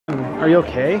Are you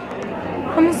okay?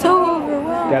 I'm so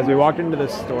overwhelmed. Guys, we walked into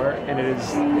this store and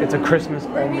it's a Christmas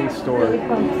only store.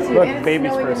 Look,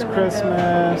 Baby's First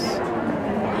Christmas.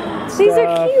 These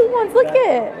are cute ones. Look at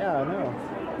it. Yeah, I know.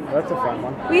 That's a fun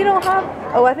one. We don't have.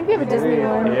 Oh, I think we have a Disney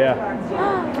one. Yeah.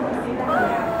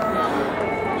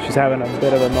 She's having a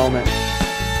bit of a moment.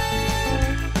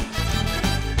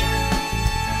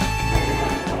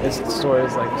 This store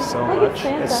is like so much.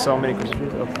 It's so many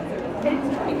Christmas trees.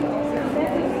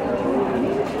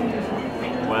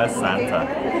 Where's Santa?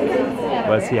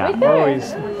 Where's he at? Oh,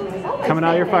 he's coming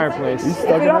out of your fireplace. He's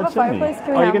stuck in our chimney.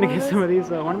 Oh, you're gonna get some of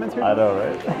these ornaments here? I know,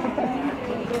 right?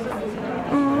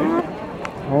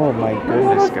 Oh my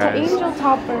goodness, guys. Angel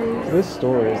toppers. This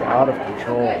store is out of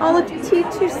control. All the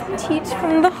teachers teach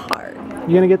from the heart.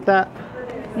 You gonna get that?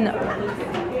 No.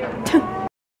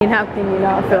 How can you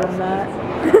not film that?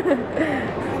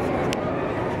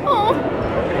 Oh.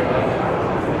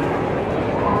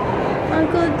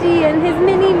 Uncle G and his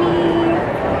mini-me.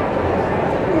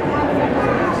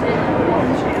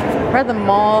 We're at the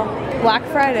mall. Black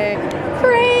Friday.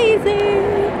 Crazy!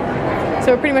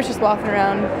 So we're pretty much just walking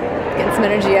around, getting some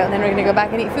energy out, and then we're gonna go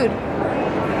back and eat food.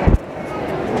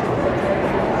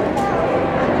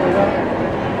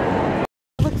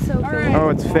 Looks so good. Oh,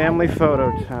 it's family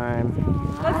photo time.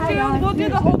 We'll do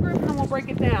the whole group and then we'll break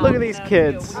it down. Look at these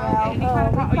kids. We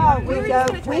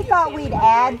thought we'd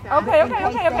add. Okay.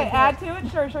 Add to it.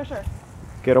 Sure.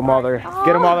 Get them while they're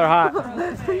hot.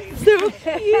 So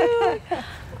cute.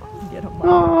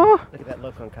 Aww. Look at that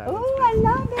look on Kyle. Oh, I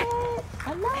love it.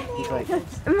 He's like,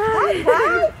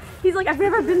 He's like, I've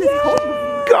never been this cold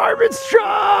before. Garbage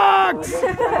trucks! he's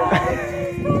kind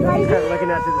of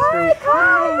looking out to the street. Oh,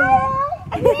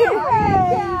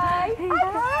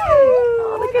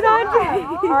 look at Andre.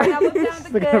 All right, now look down at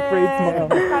the Look at her afraid smile.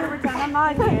 Kind of pretend I'm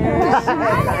not here.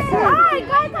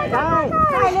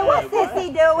 Kylie, what's Sissy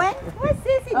doing? What's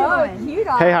Sissy doing? Cute.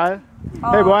 Hey, hi.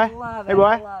 Hey, boy. Hey,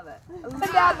 boy.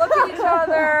 Dad, look at each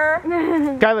other.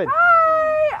 Kylie.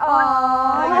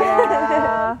 Oh,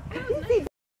 yeah.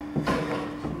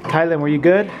 Kylie, were you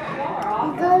good?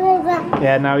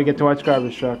 Yeah, now we get to watch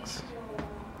garbage trucks.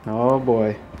 Oh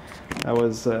boy. That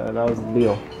was the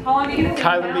deal.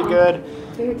 Kylie be good,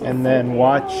 and then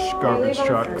watch garbage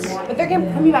trucks. But they're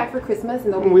coming back for Christmas,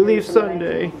 and they'll be. We leave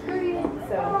Sunday.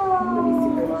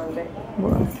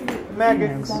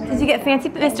 Maggots. Did you get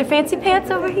Mr. Fancy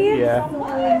Pants over here? Yeah.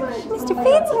 Mr. Fancy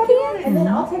Pants. And then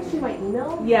I'll text you my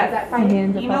email. Yes.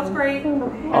 Email's great.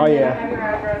 Oh yeah.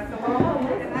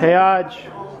 Hey Aj,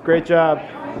 great job.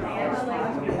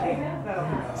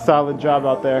 Solid job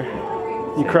out there.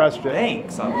 You crushed it.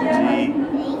 Thanks, Uncle G.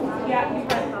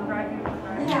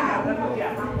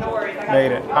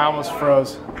 Made it. I almost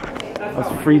froze. I was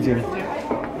freezing.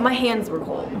 My hands were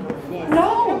cold.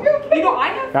 No. You know, I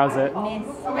have. That was it.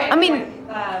 I mean,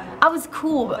 I was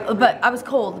cool, but I was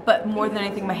cold. But more than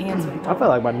anything, my hands were I felt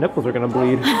like my nipples were gonna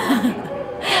bleed.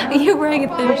 You're wearing a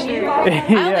thin shirt. I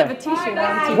only have a t-shirt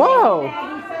on too. Whoa!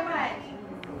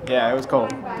 Yeah, it was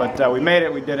cold, but we made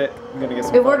it. We did it. I'm gonna get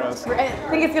some It worked. photos. I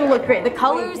think it's gonna look great. The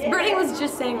colors. Brittany was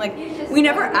just saying like we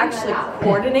never actually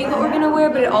coordinate what we're gonna wear,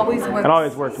 but it always works. It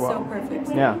always worked well. So perfect.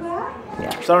 Yeah.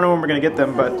 So I don't know when we're gonna get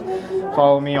them, but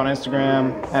follow me on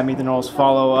Instagram at Meetthenulls.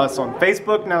 Follow us on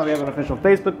Facebook. Now we have an official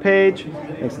Facebook page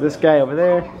next to this guy over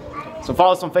there. So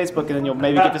follow us on Facebook, and then you'll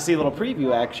maybe get to see a little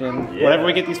preview action whenever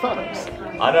we get these photos.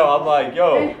 I know, I'm like,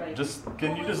 yo,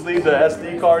 can you just leave the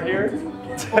SD card here?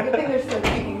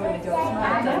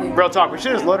 Real talk, we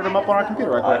should have just loaded them up on our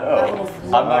computer right I quick.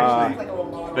 know. I'm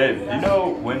actually, babe, do you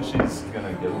know when she's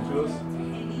gonna give them to us? I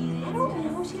don't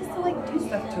know. She has to like do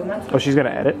stuff to him. Oh, she's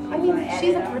gonna edit? I mean,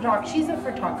 she's a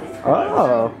photographer.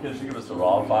 Oh. Can she give us the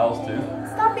raw files too?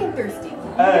 Stop being thirsty.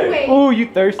 Hey, Oh, you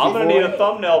thirsty I'm gonna boy. need a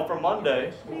thumbnail for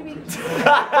Monday.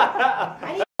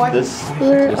 This.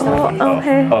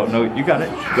 Okay. Oh no, you got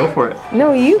it. Go for it.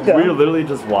 No, you go. We were literally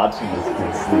just watching this kid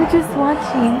We're sleep. just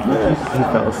watching. He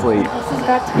fell asleep. This has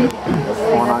got to be the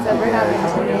best ever happened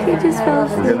to me. He just fell We're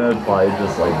asleep. gonna probably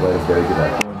just like let him go get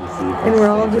that phone to see if And we're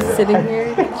all just sitting here,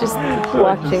 just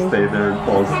watching. Just stay there and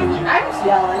fall asleep. I'm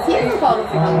jealous. He hasn't fallen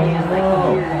asleep on me in like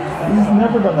years. He's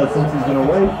never done that since he's been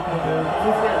awake.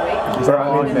 He's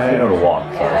not walking, man. You know to walk.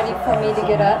 Ready for me to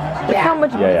get up? Look how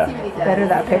much Yeah. better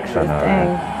that picture is.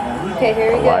 Dang. Okay,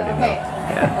 here we go. Why didn't Okay.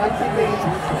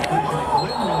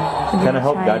 Kind of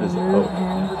help guide his boat.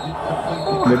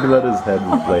 Maybe let his head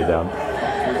lay down.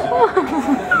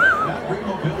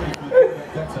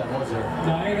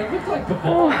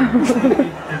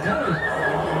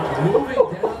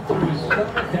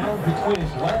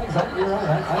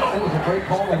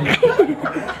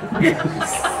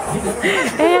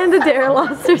 And the Dare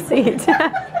lost her seat.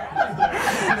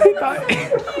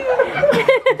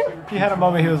 He had a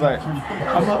moment, he was like,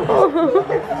 I'm out.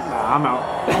 Nah, I'm out.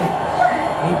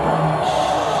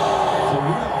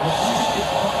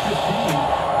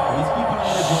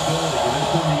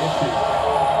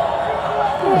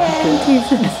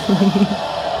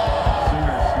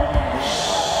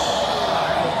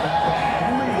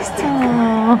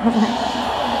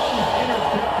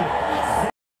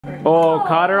 Oh,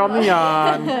 caught her on the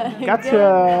yawn.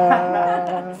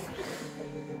 Gotcha.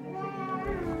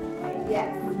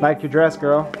 Like your dress,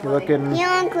 girl. You're looking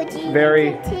very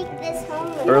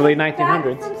early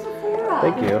 1900s.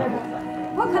 Thank you.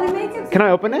 What kind of makeup? Can I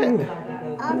open it?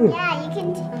 Yeah, you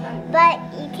can, but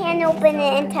you can't open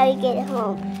it until you get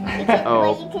home.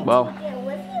 Oh, well.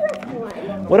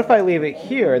 What if I leave it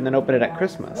here and then open it at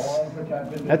Christmas?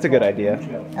 That's a good idea.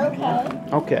 Okay.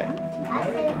 Okay.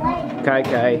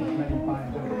 Okay.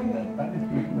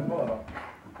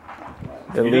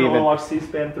 They're leaving. Watch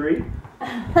C-SPAN 3?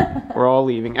 We're all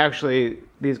leaving. Actually,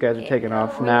 these guys are taking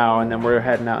off now, and then we're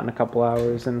heading out in a couple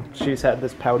hours. And she's had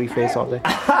this pouty face all day.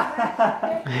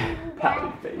 Pouty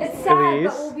face. It's sad, Elyse.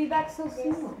 but we'll be back so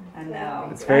soon. I know.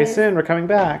 It's very soon. We're coming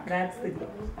back. That's the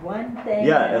one thing.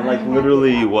 Yeah, and like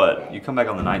literally what? You come back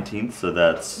on the 19th, so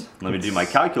that's, let me do my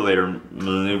calculator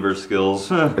maneuver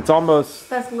skills. It's almost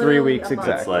That's 3 literally weeks a month.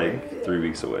 It's exactly. like 3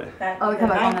 weeks away. Oh, we come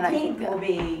back on the 19th 19th. will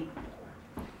be.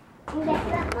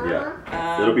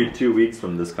 Yeah. It'll be 2 weeks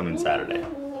from this coming Saturday.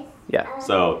 Yeah.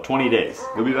 So 20 days.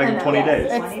 You'll be back in 20 days.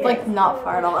 It's like not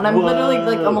far at all, and I'm literally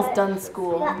like almost done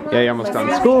school. Yeah, you're almost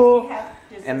done school.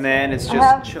 And then it's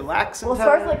just chillaxing Well, as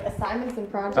far as time. like assignments and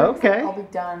projects, Okay. I'll be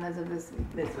done as of this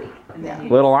week. And then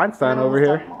Little Einstein over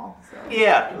here.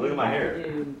 Yeah. Look at my hair.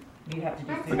 You have to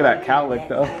do. Look at that cowlick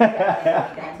though.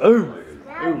 Ooh.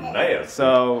 Ooh, nice.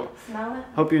 So,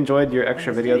 hope you enjoyed your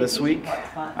extra video this week.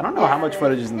 I don't know how much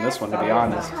footage is in this one, to be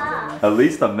honest. At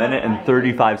least 1 minute and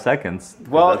 35 seconds.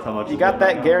 Well, That's how much you got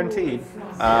that guaranteed.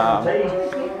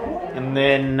 And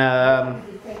then,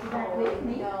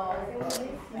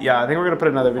 yeah, I think we're gonna put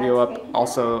another video up,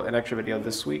 also an extra video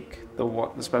this week.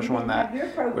 The special one that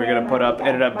we're gonna put up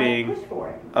ended up being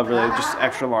a really just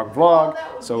extra long vlog.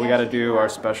 So we got to do our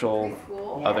special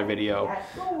other video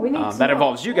that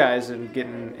involves you guys and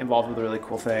getting involved with a really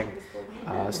cool thing.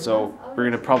 So we're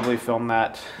gonna probably film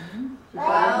that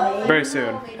very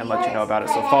soon and let you know about it.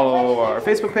 So follow our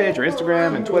Facebook page, or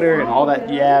Instagram, and Twitter, and all that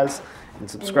jazz, and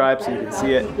subscribe so you can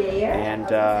see it. And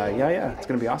yeah, it's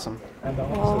gonna be awesome.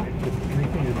 Well,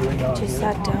 just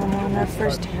sat down on our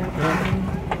first airplane.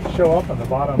 Show up on the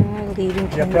bottom. And we're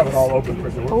leaving. You have to have it all open for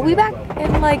the We'll be back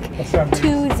in like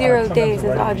 20 days,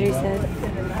 as Audrey said.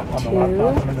 20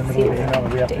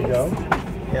 days.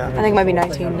 Yeah. I think it might be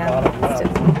 19 now.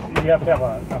 You have to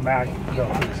have a mag to go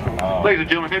through. Ladies and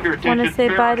gentlemen, have your attention. Want to say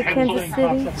bye to Kansas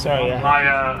City? Sorry,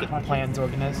 My getting plans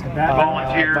organized.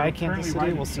 volunteer. Bye, Kansas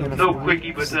City. We'll see you in a No few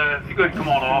quickie, weeks. but if you could come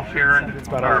on off here and That's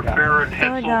about all I got. Barrett That's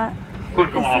all I Hetzel. got.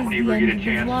 Could come This off is when you the get end a of the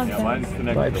chance. vlog then. Mine's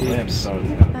connected Bye, to the peeps. lips.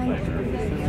 Bye.